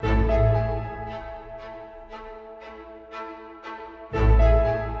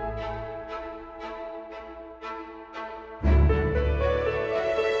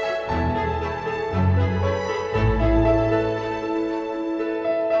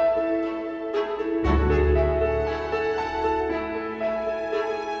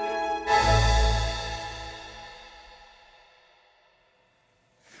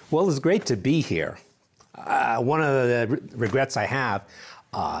Well, it's great to be here. One of the regrets I have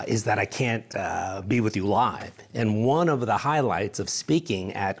is that I can't be with you live. And one of the highlights of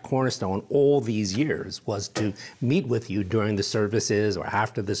speaking at Cornerstone all these years was to meet with you during the services or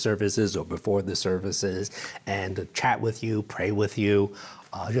after the services or before the services and to chat with you, pray with you,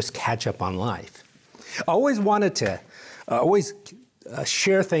 just catch up on life. I always wanted to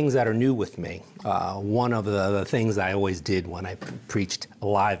share things that are new with me. One of the things I always did when I preached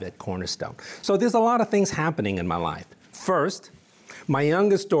live at Cornerstone. So there's a lot of things happening in my life. First, my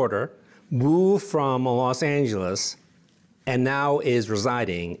youngest daughter moved from Los Angeles and now is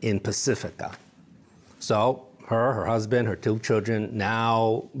residing in Pacifica. So her husband, her two children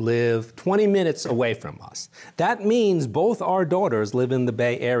now live 20 minutes away from us. That means both our daughters live in the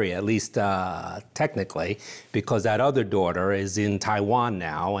Bay Area, at least technically, because that other daughter is in Taiwan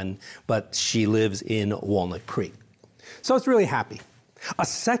now, but she lives in Walnut Creek. So it's really happy. A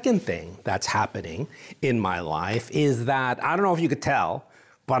second thing that's happening in my life is that, I don't know if you could tell,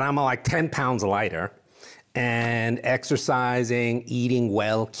 but I'm like 10 pounds lighter and exercising, eating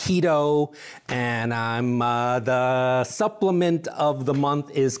well, keto, and the supplement of the month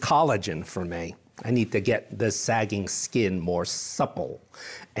is collagen for me. I need to get the sagging skin more supple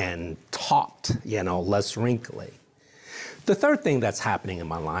and taut, less wrinkly. The third thing that's happening in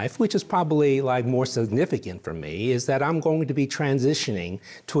my life, which is probably like more significant for me, is that I'm going to be transitioning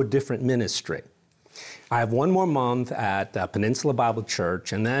to a different ministry. I have one more month at Peninsula Bible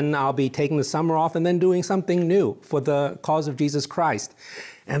Church, and then I'll be taking the summer off and then doing something new for the cause of Jesus Christ.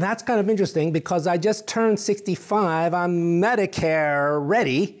 And that's kind of interesting because I just turned 65. I'm Medicare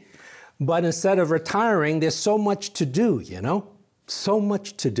ready, but instead of retiring, there's so much to do, So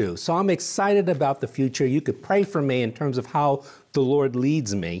much to do. So I'm excited about the future. You could pray for me in terms of how the Lord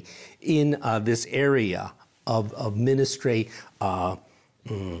leads me in this area of ministry.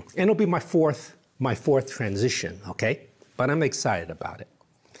 And it'll be my fourth transition, okay? But I'm excited about it.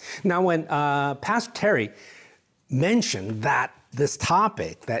 Now, when Pastor Terry mentioned that this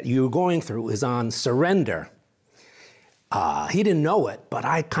topic that you're going through is on surrender, he didn't know it, but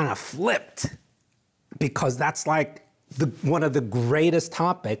I kind of flipped because that's like one of the greatest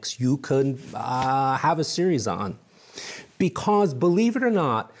topics you could have a series on. Because believe it or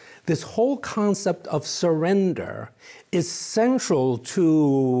not, this whole concept of surrender is central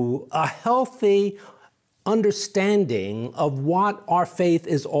to a healthy understanding of what our faith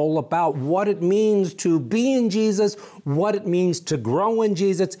is all about, what it means to be in Jesus, what it means to grow in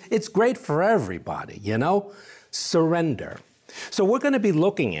Jesus. It's great for everybody, Surrender. So we're going to be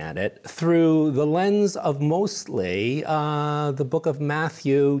looking at it through the lens of mostly the book of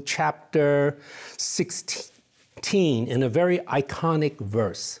Matthew, chapter 16, in a very iconic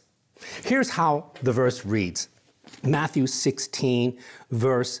verse. Here's how the verse reads. Matthew 16,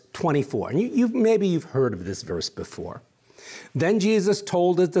 verse 24. And maybe you've heard of this verse before. Then Jesus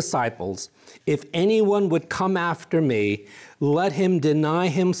told his disciples, "If anyone would come after me, let him deny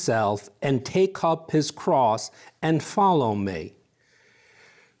himself and take up his cross and follow me.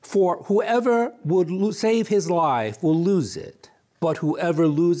 For whoever would save his life will lose it, but whoever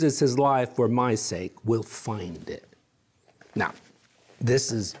loses his life for my sake will find it." Now,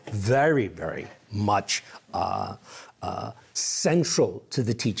 this is very, very much central to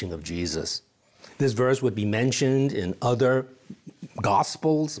the teaching of Jesus. This verse would be mentioned in other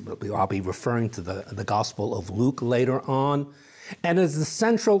Gospels. I'll be referring to the Gospel of Luke later on. And it's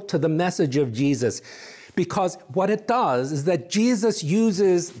central to the message of Jesus because what it does is that Jesus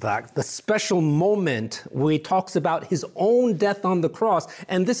uses the special moment where he talks about his own death on the cross,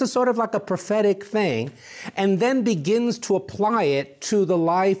 and this is sort of like a prophetic thing, and then begins to apply it to the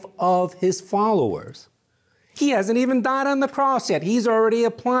life of his followers. He hasn't even died on the cross yet. He's already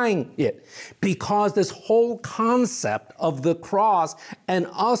applying it because this whole concept of the cross and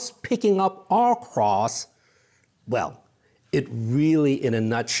us picking up our cross, well, it really, in a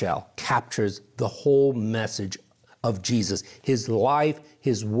nutshell, captures the whole message of Jesus, his life,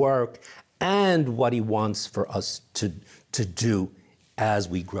 his work, and what he wants for us to do as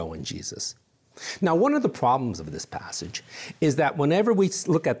we grow in Jesus. Now, one of the problems of this passage is that whenever we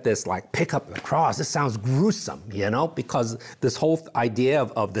look at this, like pick up the cross, it sounds gruesome, because this whole idea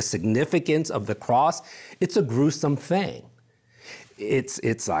of the significance of the cross, it's a gruesome thing.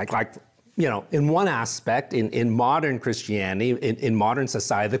 It's like in one aspect, in modern Christianity, in modern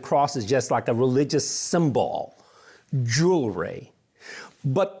society, the cross is just like a religious symbol, jewelry.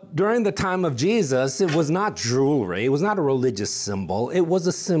 But during the time of Jesus, it was not jewelry. It was not a religious symbol. It was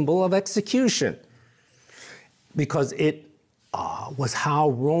a symbol of execution because it was how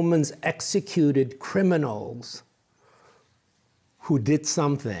Romans executed criminals who did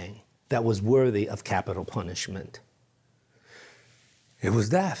something that was worthy of capital punishment. It was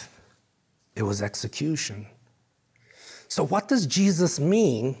death. It was execution. So what does Jesus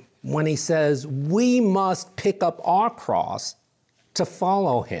mean when he says we must pick up our cross to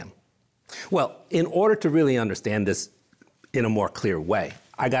follow him? Well, in order to really understand this in a more clear way,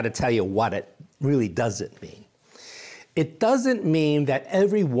 I got to tell you what it really doesn't mean. It doesn't mean that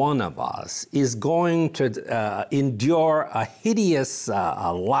every one of us is going to endure a hideous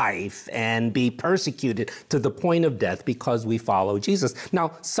life and be persecuted to the point of death because we follow Jesus.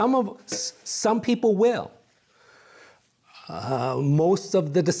 Now, some people will. Most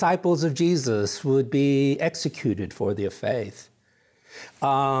of the disciples of Jesus would be executed for their faith.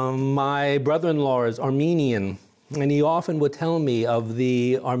 My brother-in-law is Armenian, and he often would tell me of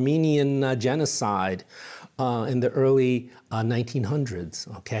the Armenian genocide in the early 1900s,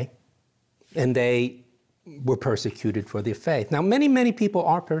 okay? And they were persecuted for their faith. Now, many people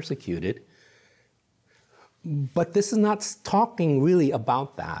are persecuted, but this is not talking really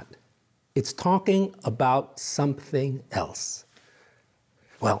about that. It's talking about something else.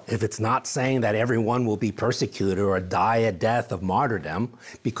 Well, if it's not saying that everyone will be persecuted or die a death of martyrdom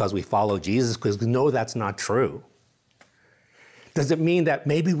because we follow Jesus, because we know that's not true. Does it mean that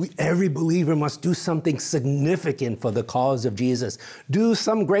maybe every believer must do something significant for the cause of Jesus? Do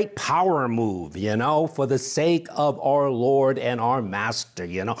some great power move, for the sake of our Lord and our Master,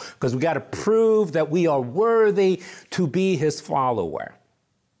 because we got to prove that we are worthy to be his follower.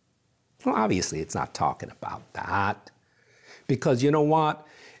 Well, obviously, it's not talking about that. Because you know what?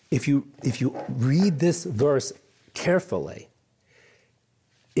 If you read this verse carefully,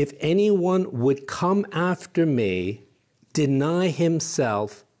 if anyone would come after me, deny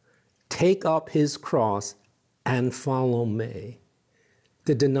himself, take up his cross, and follow me.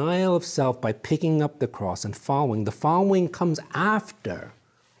 The denial of self by picking up the cross and following. The following comes after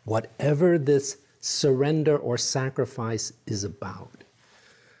whatever this surrender or sacrifice is about.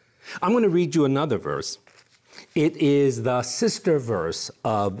 I'm going to read you another verse. It is the sister verse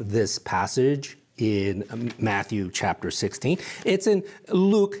of this passage in Matthew chapter 16. It's in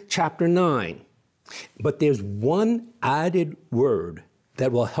Luke chapter 9. But there's one added word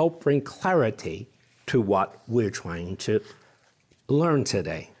that will help bring clarity to what we're trying to learn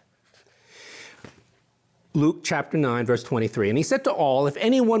today. Luke chapter 9, verse 23. And he said to all, if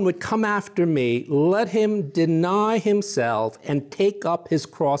anyone would come after me, let him deny himself and take up his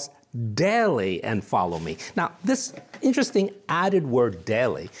cross daily and follow me. Now, this interesting added word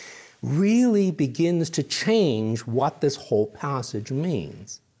daily really begins to change what this whole passage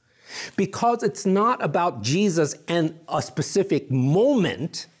means. Because it's not about Jesus and a specific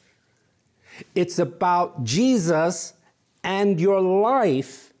moment, it's about Jesus and your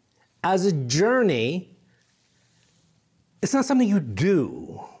life as a journey. It's not something you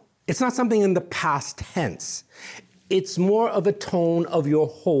do. It's not something in the past tense. It's more of a tone of your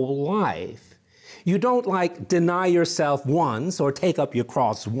whole life. You don't deny yourself once or take up your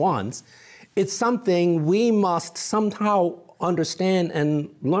cross once. It's something we must somehow understand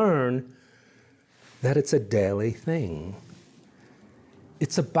and learn that it's a daily thing.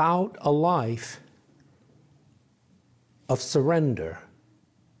 It's about a life of surrender,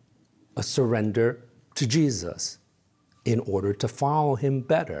 a surrender to Jesus in order to follow him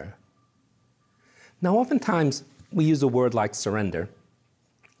better. Now, oftentimes we use a word like surrender,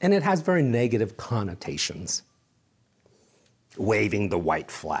 and it has very negative connotations. Waving the white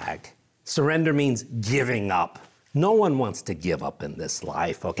flag. Surrender means giving up. No one wants to give up in this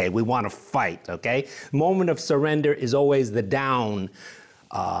life, okay? We want to fight, okay? Moment of surrender is always the down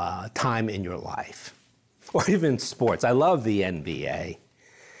time in your life. Or even sports. I love the NBA.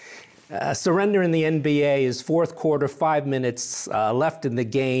 Surrender in the NBA is fourth quarter, 5 minutes left in the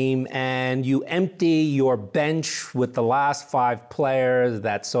game, and you empty your bench with the last 5 players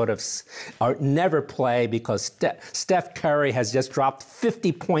that sort of never play because Steph Curry has just dropped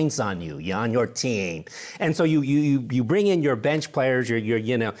 50 points on you, on your team. And so you bring in your bench players,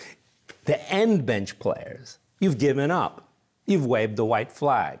 the end bench players. You've given up. You've waved the white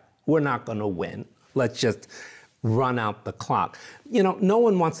flag. We're not going to win. Let's just run out the clock. No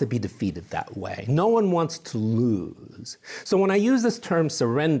one wants to be defeated that way. No one wants to lose. So when I use this term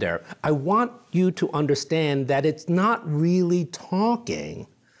surrender, I want you to understand that it's not really talking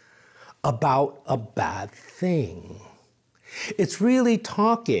about a bad thing. It's really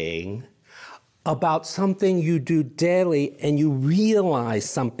talking about something you do daily and you realize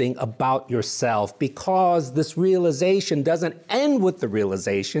something about yourself, because this realization doesn't end with the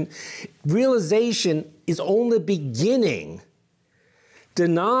realization. Realization is only beginning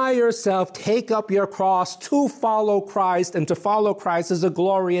Deny yourself, take up your cross to follow Christ, and to follow Christ is a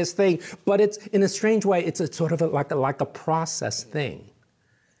glorious thing. But it's, in a strange way, it's a sort of like a process thing.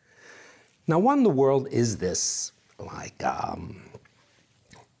 Now, what in the world is this? Like, when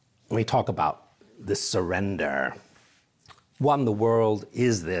we talk about this surrender, what in the world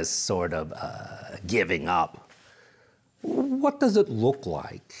is this sort of giving up? What does it look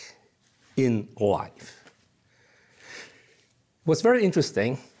like in life? What's very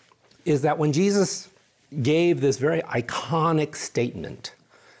interesting is that when Jesus gave this very iconic statement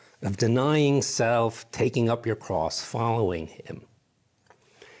of denying self, taking up your cross, following him,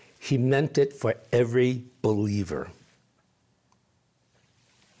 he meant it for every believer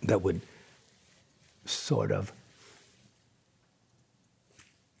that would sort of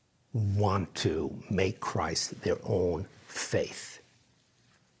want to make Christ their own faith.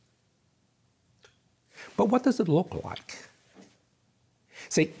 But what does it look like?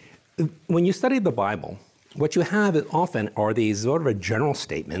 See, when you study the Bible, what you have often are these sort of general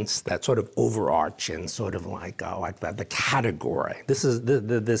statements that sort of overarch and sort of like the category. This is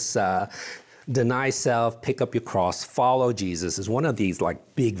this deny self, pick up your cross, follow Jesus is one of these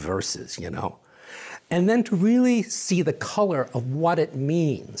like big verses, you know. And then to really see the color of what it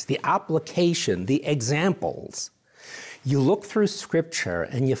means, the application, the examples, you look through Scripture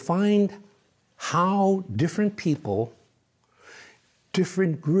and you find how different people,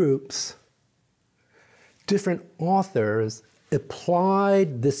 different groups, different authors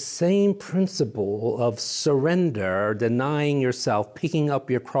applied the same principle of surrender, denying yourself, picking up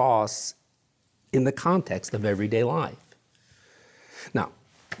your cross in the context of everyday life. Now,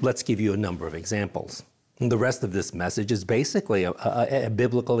 let's give you a number of examples. And the rest of this message is basically a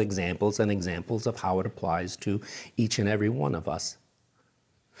biblical examples and examples of how it applies to each and every one of us.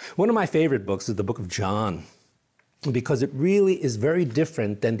 One of my favorite books is the book of John, because it really is very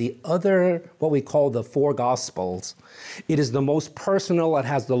different than the other, what we call the four Gospels. It is the most personal, it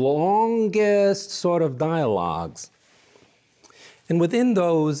has the longest sort of dialogues. And within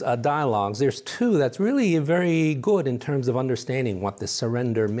those dialogues, there's two that's really very good in terms of understanding what the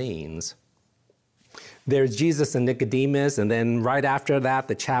surrender means. There's Jesus and Nicodemus, and then right after that,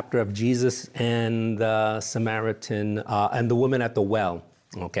 the chapter of Jesus and the Samaritan, and the woman at the well,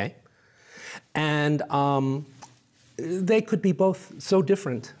 okay? And they could be both so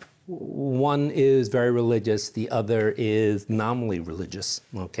different. One is very religious, the other is nominally religious,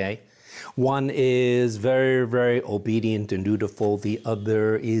 okay? One is very, very obedient and dutiful, the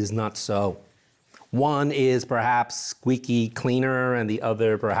other is not so. One is perhaps squeaky cleaner and the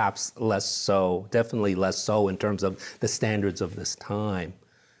other perhaps less so, definitely less so in terms of the standards of this time.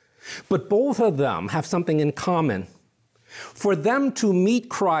 But both of them have something in common. For them to meet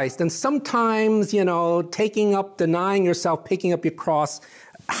Christ, and sometimes, you know, denying yourself, picking up your cross,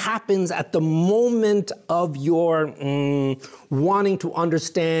 happens at the moment of your wanting to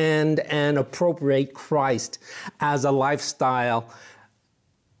understand and appropriate Christ as a lifestyle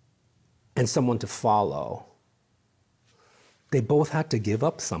and someone to follow. They both had to give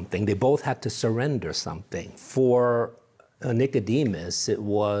up something. They both had to surrender something. For Nicodemus, it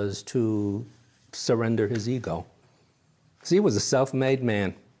was to surrender his ego. See, he was a self-made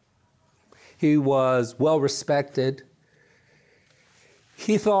man. He was well-respected.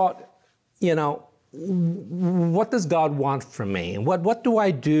 He thought, you know, what does God want from me? What do I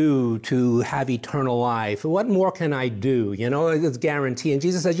do to have eternal life? What more can I do? You know, it's guaranteed. And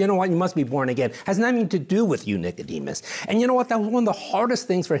Jesus says, you know what, you must be born again. It has nothing to do with you, Nicodemus. And you know what, that was one of the hardest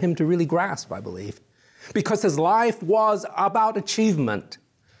things for him to really grasp, I believe. Because his life was about achievement.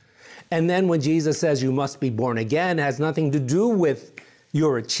 And then when Jesus says you must be born again, it has nothing to do with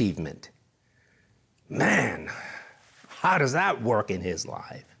your achievement. Man, how does that work in his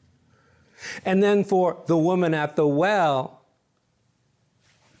life? And then for the woman at the well,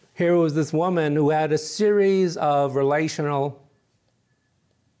 here was this woman who had a series of relational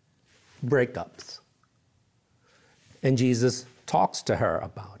breakups. And Jesus talks to her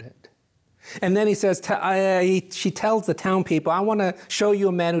about it. And then he says, she tells the town people, I want to show you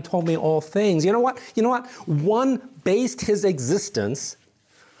a man who told me all things. You know what? One based his existence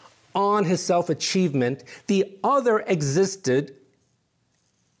on his self-achievement. The other existed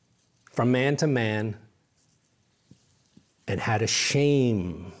from man to man and had a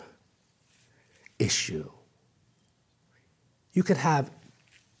shame issue. You could have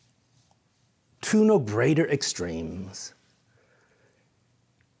two no greater extremes.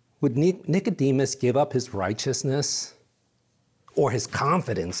 Would Nicodemus give up his righteousness or his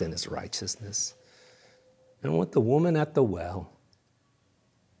confidence in his righteousness? And would the woman at the well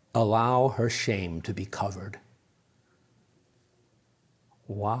allow her shame to be covered?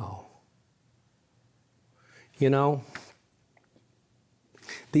 Wow. You know,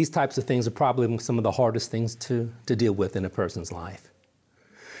 these types of things are probably some of the hardest things to deal with in a person's life,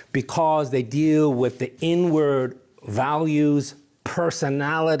 because they deal with the inward values,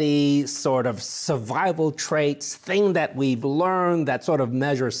 personality, sort of survival traits, thing that we've learned that sort of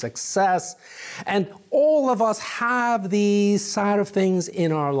measure success. And all of us have these side of things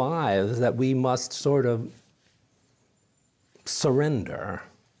in our lives that we must sort of surrender.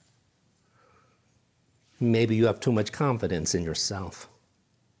 Maybe you have too much confidence in yourself.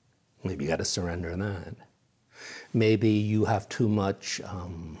 Maybe you got to surrender that. Maybe you have too much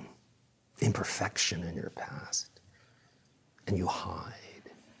imperfection in your past and you hide.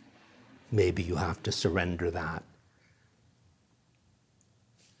 Maybe you have to surrender that.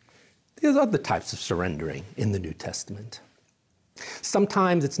 There's other types of surrendering in the New Testament.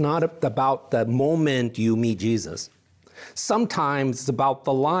 Sometimes it's not about the moment you meet Jesus. Sometimes it's about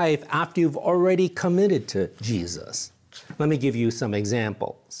the life after you've already committed to Jesus. Let me give you some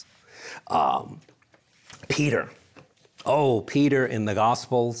examples. Peter. Oh, Peter in the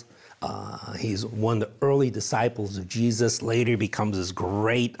Gospels. He's one of the early disciples of Jesus, later becomes this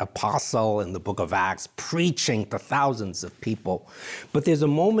great apostle in the book of Acts, preaching to thousands of people. But there's a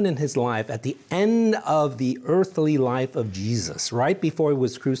moment in his life at the end of the earthly life of Jesus, right before he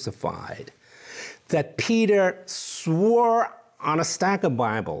was crucified, that Peter swore on a stack of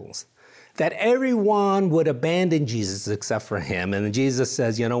Bibles that everyone would abandon Jesus except for him. And Jesus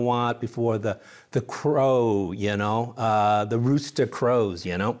says, you know what, before the crow, the rooster crows,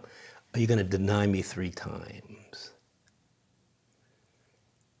 are you going to deny me 3 times?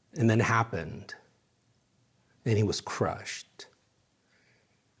 And then it happened. And he was crushed.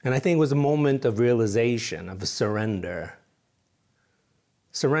 And I think it was a moment of realization, of a surrender.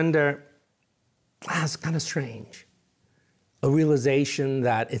 Surrender, that's kind of strange. A realization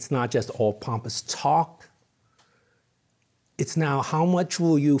that it's not just all pompous talk. It's now, how much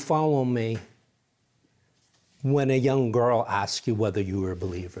will you follow me when a young girl asks you whether you were a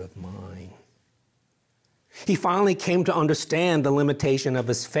believer of mine? He finally came to understand the limitation of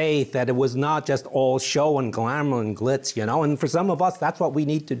his faith, that it was not just all show and glamour and glitz, and for some of us, that's what we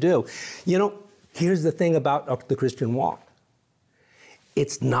need to do. Here's the thing about the Christian walk.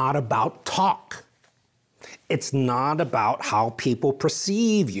 It's not about talk. It's not about how people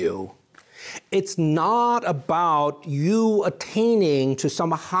perceive you. It's not about you attaining to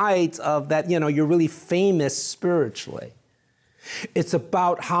some heights of that, you're really famous spiritually. It's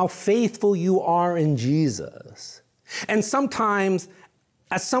about how faithful you are in Jesus. And sometimes,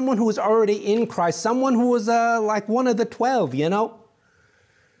 as someone who is already in Christ, someone who was like one of the 12,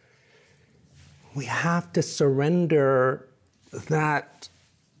 we have to surrender that,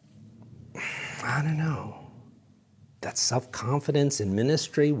 that self-confidence in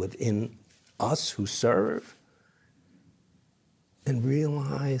ministry within us who serve, and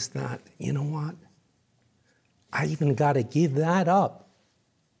realize that, I even got to give that up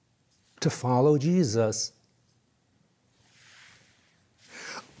to follow Jesus.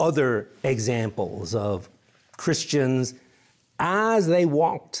 Other examples of Christians as they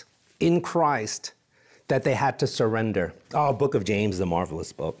walked in Christ that they had to surrender. Book of James, the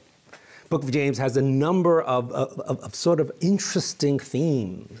marvelous book. Book of James has a number of sort of interesting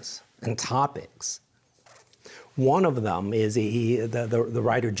themes and topics. One of them is the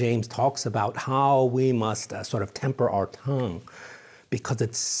writer James talks about how we must sort of temper our tongue, because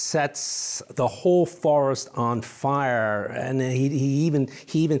it sets the whole forest on fire, and he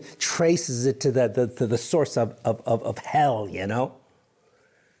even traces it to the source of hell.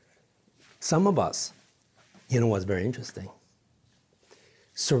 Some of us, what's very interesting.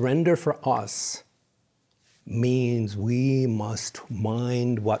 Surrender for us means we must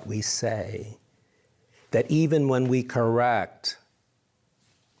mind what we say. That even when we correct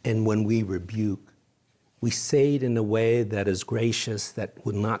and when we rebuke, we say it in a way that is gracious, that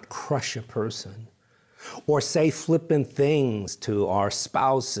would not crush a person, or say flippant things to our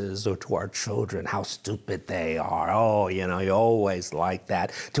spouses or to our children, how stupid they are. You always like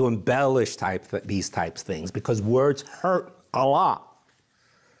that, to embellish these types of things, because words hurt a lot.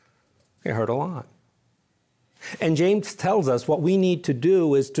 They hurt a lot. And James tells us what we need to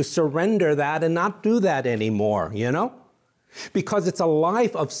do is to surrender that and not do that anymore, because it's a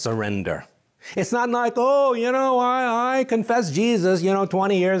life of surrender. It's not like, I confessed Jesus,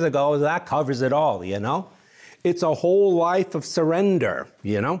 20 years ago, that covers it all, It's a whole life of surrender,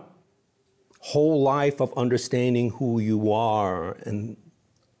 Whole life of understanding who you are and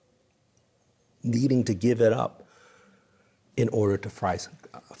needing to give it up in order to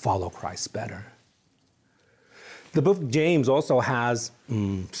follow Christ better. The book of James also has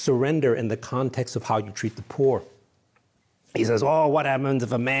surrender in the context of how you treat the poor. He says, oh, what happens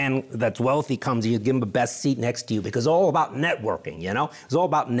if a man that's wealthy comes, you give him a best seat next to you? Because it's all about networking, you know? It's all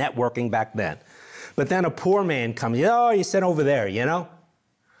about networking back then. But then a poor man comes, oh, you sit over there, you know?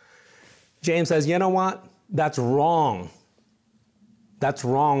 James says, you know what? That's wrong. That's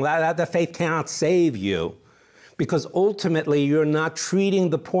wrong. That faith cannot save you. Because ultimately, you're not treating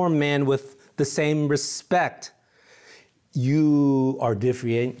the poor man with the same respect. You are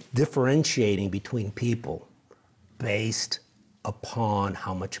differentiating between people based upon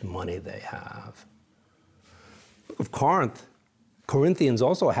how much money they have. Of Corinthians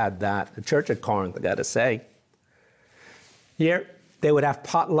also had that. The church at Corinth, I got to say. Here, they would have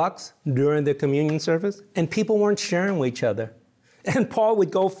potlucks during the communion service, and people weren't sharing with each other. And Paul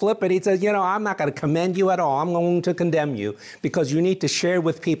would go flip it. He says, you know, I'm not going to commend you at all. I'm going to condemn you because you need to share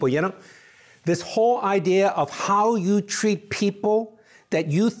with people, you know. This whole idea of how you treat people that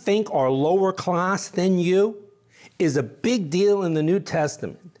you think are lower class than you is a big deal in the New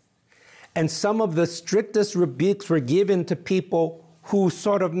Testament. And some of the strictest rebukes were given to people who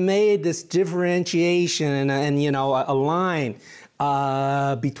sort of made this differentiation and you know, a line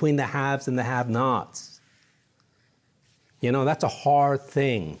between the haves and the have-nots. You know, that's a hard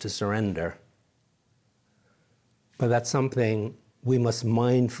thing to surrender. But that's something we must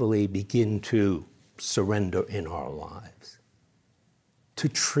mindfully begin to surrender in our lives. To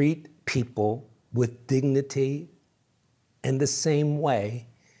treat people with dignity in the same way,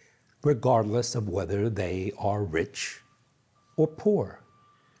 regardless of whether they are rich or poor.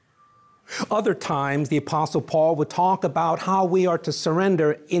 Other times, the Apostle Paul would talk about how we are to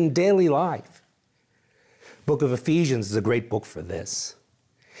surrender in daily life. Book of Ephesians is a great book for this.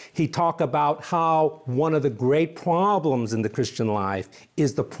 He talked about how one of the great problems in the Christian life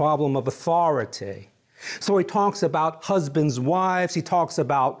is the problem of authority. So he talks about husbands, wives, he talks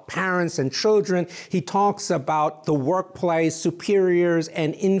about parents and children, he talks about the workplace, superiors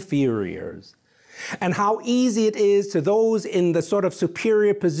and inferiors, and how easy it is to those in the sort of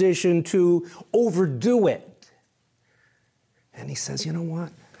superior position to overdo it. And he says, you know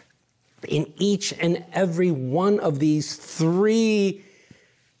what? In each and every one of these three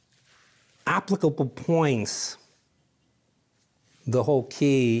applicable points, the whole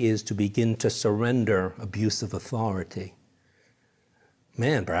key is to begin to surrender abusive authority.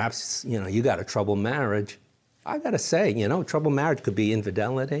 Man, perhaps, you know, you got a troubled marriage. I got to say, you know, troubled marriage could be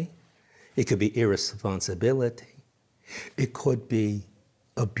infidelity. It could be irresponsibility. It could be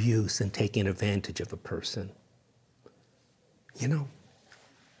abuse and taking advantage of a person. You know,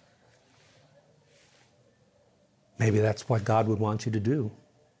 maybe that's what God would want you to do,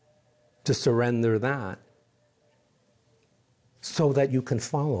 to surrender that, so that you can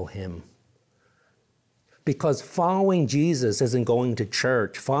follow him. Because following Jesus isn't going to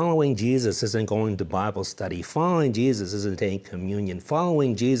church. Following Jesus isn't going to Bible study. Following Jesus isn't taking communion.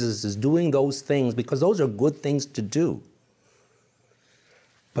 Following Jesus is doing those things because those are good things to do.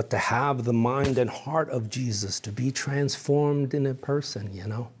 But to have the mind and heart of Jesus, to be transformed in a person, you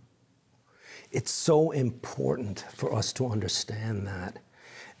know, it's so important for us to understand that.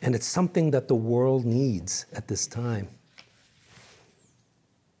 And it's something that the world needs at this time.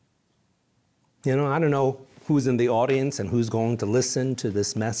 You know, I don't know who's in the audience and who's going to listen to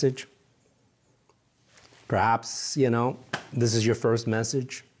this message. Perhaps, you know, this is your first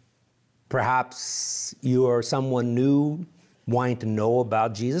message. Perhaps you are someone new wanting to know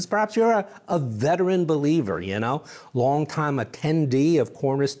about Jesus. Perhaps you're a veteran believer, you know, long-time attendee of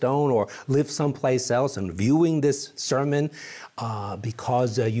Cornerstone or live someplace else and viewing this sermon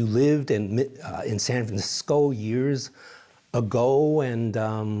because you lived in San Francisco years ago and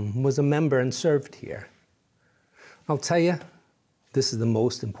was a member and served here. I'll tell you, this is the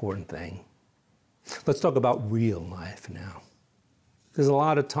most important thing. Let's talk about real life now. There's a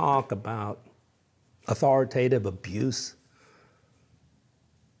lot of talk about authoritative abuse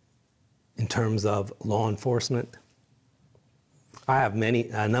in terms of law enforcement. I have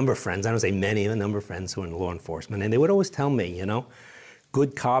a number of friends, I don't say many, a number of friends who are in law enforcement, and they would always tell me, you know,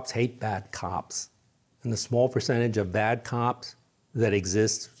 good cops hate bad cops. And the small percentage of bad cops that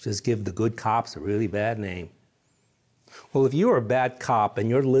exist just give the good cops a really bad name. Well, if you're a bad cop and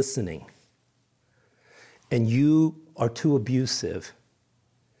you're listening and you are too abusive,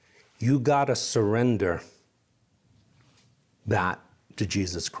 you gotta surrender that to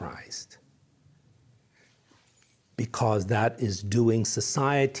Jesus Christ. Because that is doing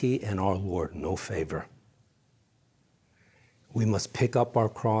society and our Lord no favor. We must pick up our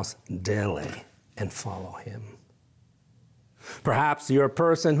cross daily and follow him. Perhaps you're a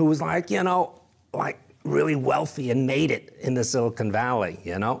person who is like, you know, like, really wealthy and made it in the Silicon Valley,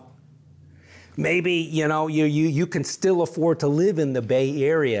 Maybe, you can still afford to live in the Bay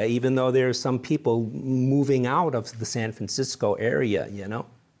Area, even though there are some people moving out of the San Francisco area,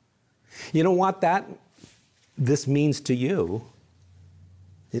 You know what this means to you?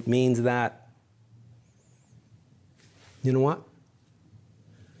 It means that, you know what?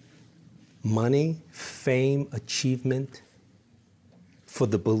 Money, fame, achievement for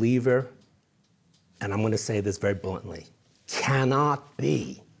the believer, and I'm going to say this very bluntly, cannot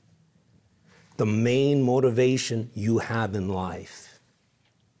be the main motivation you have in life.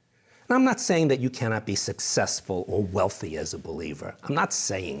 And I'm not saying that you cannot be successful or wealthy as a believer. I'm not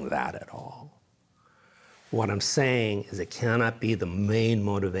saying that at all. What I'm saying is it cannot be the main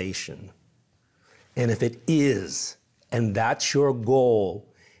motivation. And if it is, and that's your goal,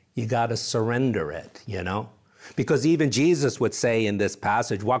 you got to surrender it, Because even Jesus would say in this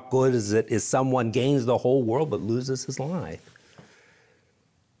passage, what good is it if someone gains the whole world but loses his life?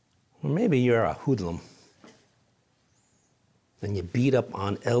 Or maybe you're a hoodlum and you beat up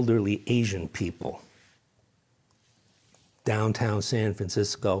on elderly Asian people. Downtown San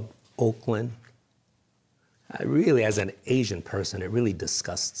Francisco, Oakland. Really, as an Asian person, it really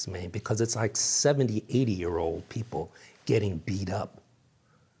disgusts me because it's like 70, 80-year-old people getting beat up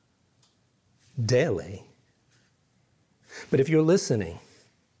daily. But if you're listening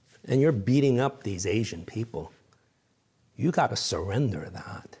and you're beating up these Asian people, you got to surrender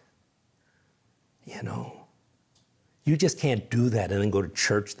that. You just can't do that and then go to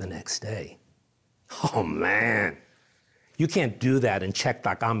church the next day. Oh, man. You can't do that and check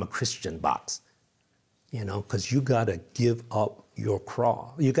like I'm a Christian box, because you got to give up your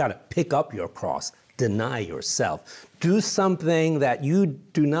cross. You got to pick up your cross, deny yourself. Do something that you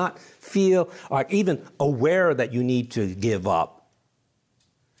do not feel or even aware that you need to give up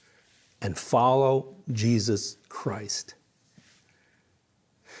and follow Jesus Christ.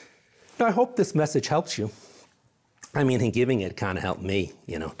 Now, I hope this message helps you. In giving it kind of helped me,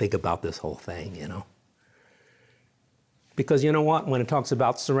 think about this whole thing, Because you know what? When it talks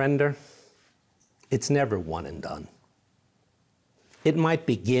about surrender, it's never one and done. It might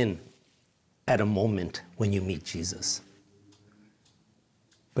begin at a moment when you meet Jesus.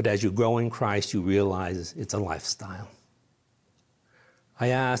 But as you grow in Christ, you realize it's a lifestyle. I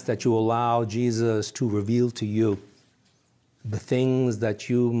ask that you allow Jesus to reveal to you the things that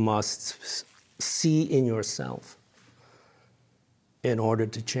you must see in yourself in order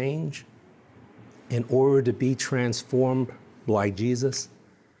to change, in order to be transformed like Jesus.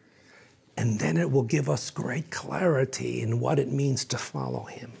 And then it will give us great clarity in what it means to follow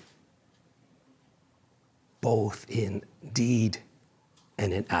him, both in deed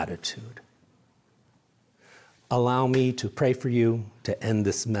and in attitude. Allow me to pray for you to end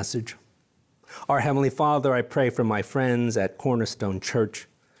this message. Our Heavenly Father, I pray for my friends at Cornerstone Church.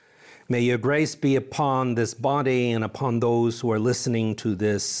 May your grace be upon this body and upon those who are listening to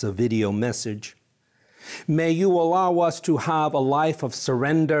this video message. May you allow us to have a life of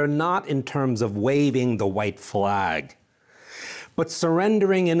surrender, not in terms of waving the white flag, but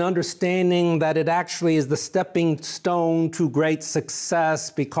surrendering and understanding that it actually is the stepping stone to great success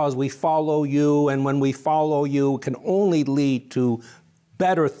because we follow you, and when we follow you, it can only lead to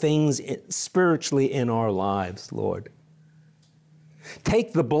better things spiritually in our lives, Lord.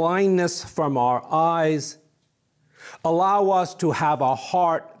 Take the blindness from our eyes. Allow us to have a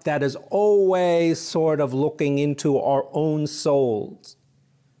heart that is always sort of looking into our own souls,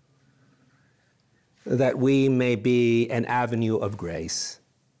 that we may be an avenue of grace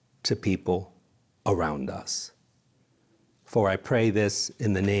to people around us. For I pray this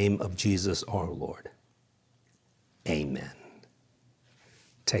in the name of Jesus our Lord. Amen.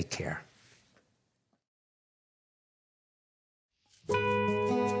 Take care.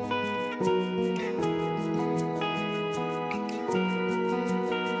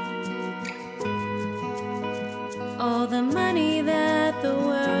 All the money that the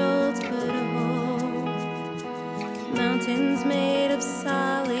world could hold, mountains made of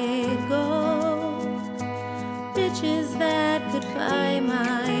solid gold, riches that could buy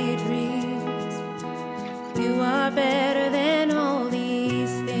my dreams. You are better than all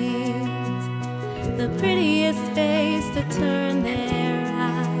these things. The prettiest face to turn their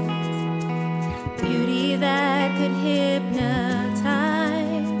eyes, beauty that could hypnotize,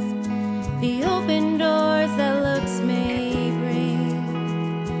 the open doors that looks may bring.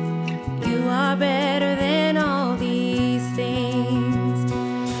 You are better than all these things.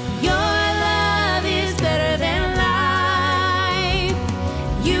 Your love is better than life.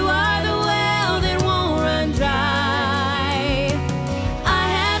 You are the well that won't run dry. I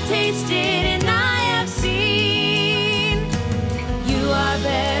have tasted and I have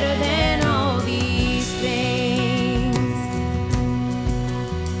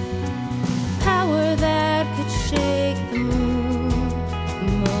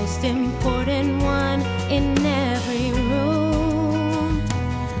most important one in every room.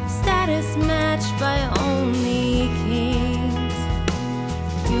 Status matched by only kings.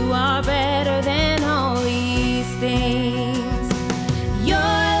 You are better than all these things. Your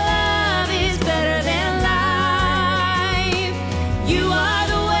love is better than life. You are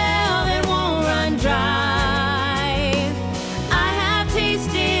the well that won't run dry. I have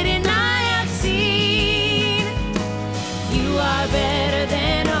tasted and I have seen. You are better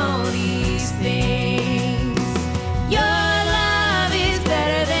than all these things. Your love is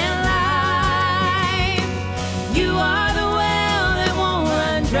better than life. You are the well that won't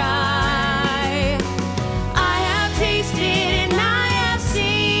run dry. I have tasted and I have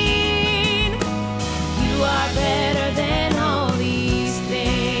seen. You are better than all these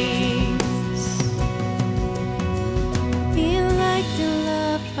things. Being liked and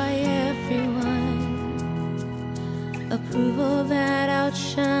loved by everyone. Approval that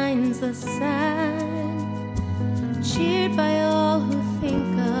outshines the sun. Cheered by all who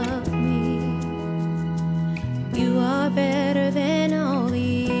think of me. You are better than all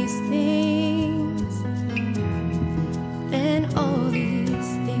these things. Than all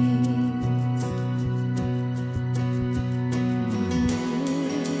these things.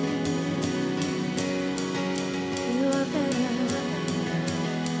 You are better.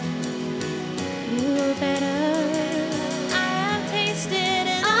 You are better. I have tasted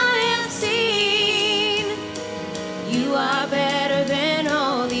and I have seen. You are better than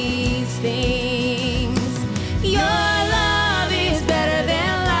all these things. Your love is better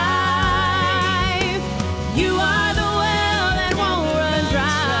than life. You are the well that won't run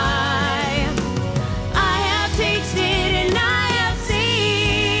dry. I have tasted and I have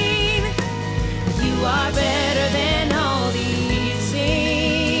seen. You are better than all these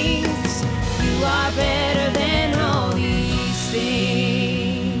things. You are better than all these things.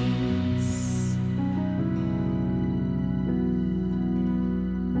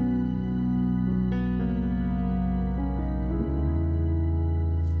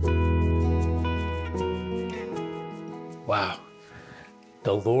 Wow.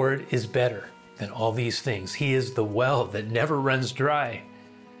 The Lord is better than all these things. He is the well that never runs dry.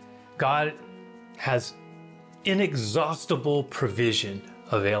 God has inexhaustible provision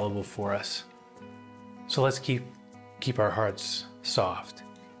available for us. So let's keep our hearts soft.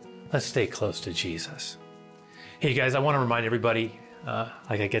 Let's stay close to Jesus. Hey guys, I want to remind everybody,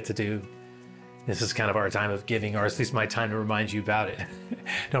 like I get to do, this is kind of our time of giving, or at least my time to remind you about it.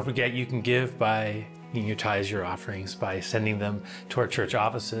 Don't forget, you can give by your tithes, your offerings, by sending them to our church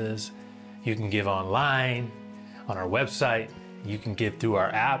offices. You can give online, on our website. You can give through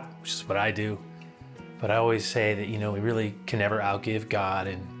our app, which is what I do. But I always say that, we really can never outgive God,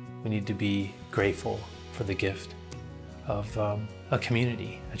 and we need to be grateful for the gift of a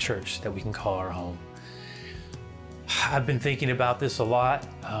community, a church that we can call our home. I've been thinking about this a lot,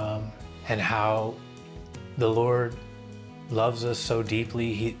 and how the Lord loves us so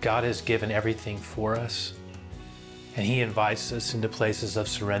deeply. God has given everything for us, and He invites us into places of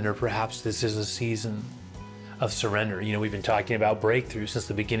surrender. Perhaps this is a season of surrender. We've been talking about breakthrough since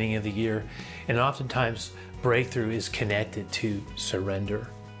the beginning of the year, and oftentimes breakthrough is connected to surrender,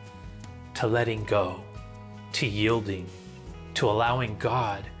 to letting go, to yielding, to allowing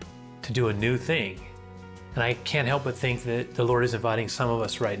God to do a new thing. And I can't help but think that the Lord is inviting some of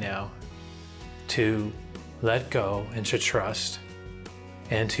us right now to let go and to trust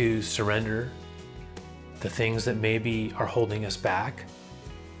and to surrender the things that maybe are holding us back.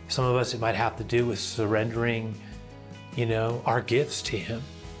 Some of us, it might have to do with surrendering, our gifts to Him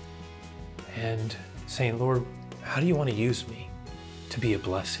and saying, Lord, how do you want to use me to be a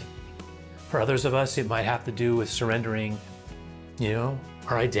blessing? For others of us, it might have to do with surrendering, our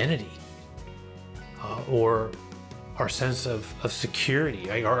identity, or our sense of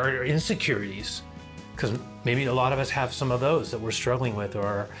security, our insecurities, because maybe a lot of us have some of those that we're struggling with,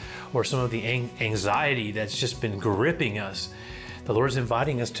 or some of the anxiety that's just been gripping us. The Lord's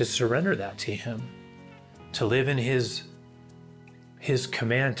inviting us to surrender that to Him, to live in His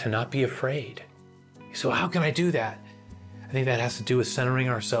command to not be afraid. So how can I do that? I think that has to do with centering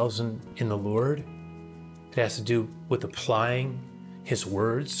ourselves in the Lord. It has to do with applying His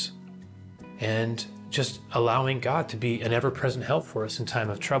words and just allowing God to be an ever-present help for us in time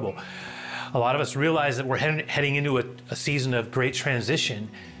of trouble. A lot of us realize that we're heading into a season of great transition,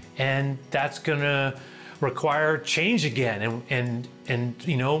 and that's gonna require change again. And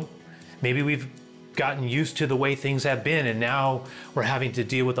maybe we've gotten used to the way things have been, and now we're having to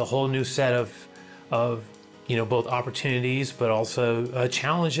deal with a whole new set of both opportunities, but also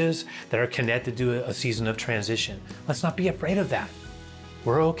challenges that are connected to a season of transition. Let's not be afraid of that.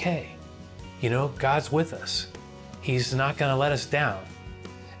 we're okay. You know, God's with us. He's not going to let us down.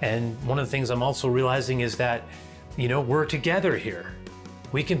 And one of the things I'm also realizing is that, you know, we're together here.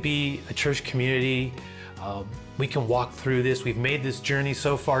 We can be a church community. We can walk through this. We've made this journey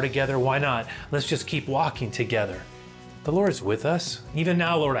so far together. Why not? Let's just keep walking together. The Lord is with us. Even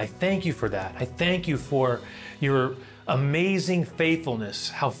now, Lord, I thank you for that. I thank you for your amazing faithfulness,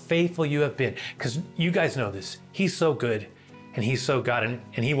 how faithful you have been. Because you guys know this. He's so good and he's so God.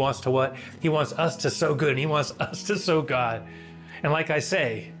 And he wants to what? He wants us to so good and he wants us to so God. And like I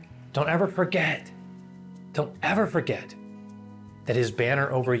say, don't ever forget that his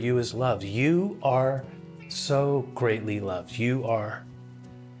banner over you is love. You are so greatly loved. You are.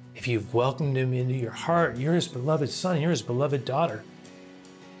 If you've welcomed him into your heart, you're his beloved son, you're his beloved daughter.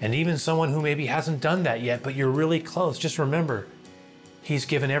 And even someone who maybe hasn't done that yet, but you're really close, just remember, he's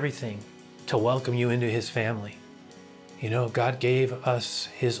given everything to welcome you into his family. You know, God gave us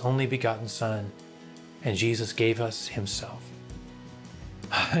his only begotten son, and Jesus gave us himself.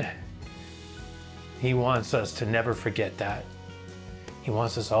 He wants us to never forget that. He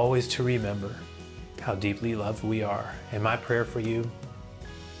wants us always to remember how deeply loved we are. And my prayer for you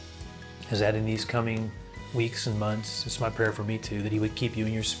is that in these coming weeks and months, it's my prayer for me too, that he would keep you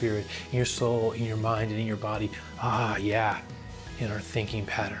in your spirit, in your soul, in your mind, and in your body. In our thinking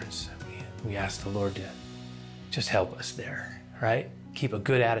patterns. We ask the Lord to just help us there, right? Keep a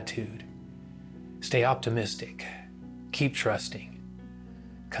good attitude. Stay optimistic. Keep trusting,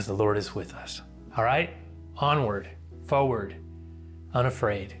 because the Lord is with us. All right? Onward, forward,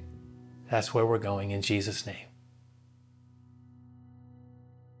 unafraid. That's where we're going in Jesus' name.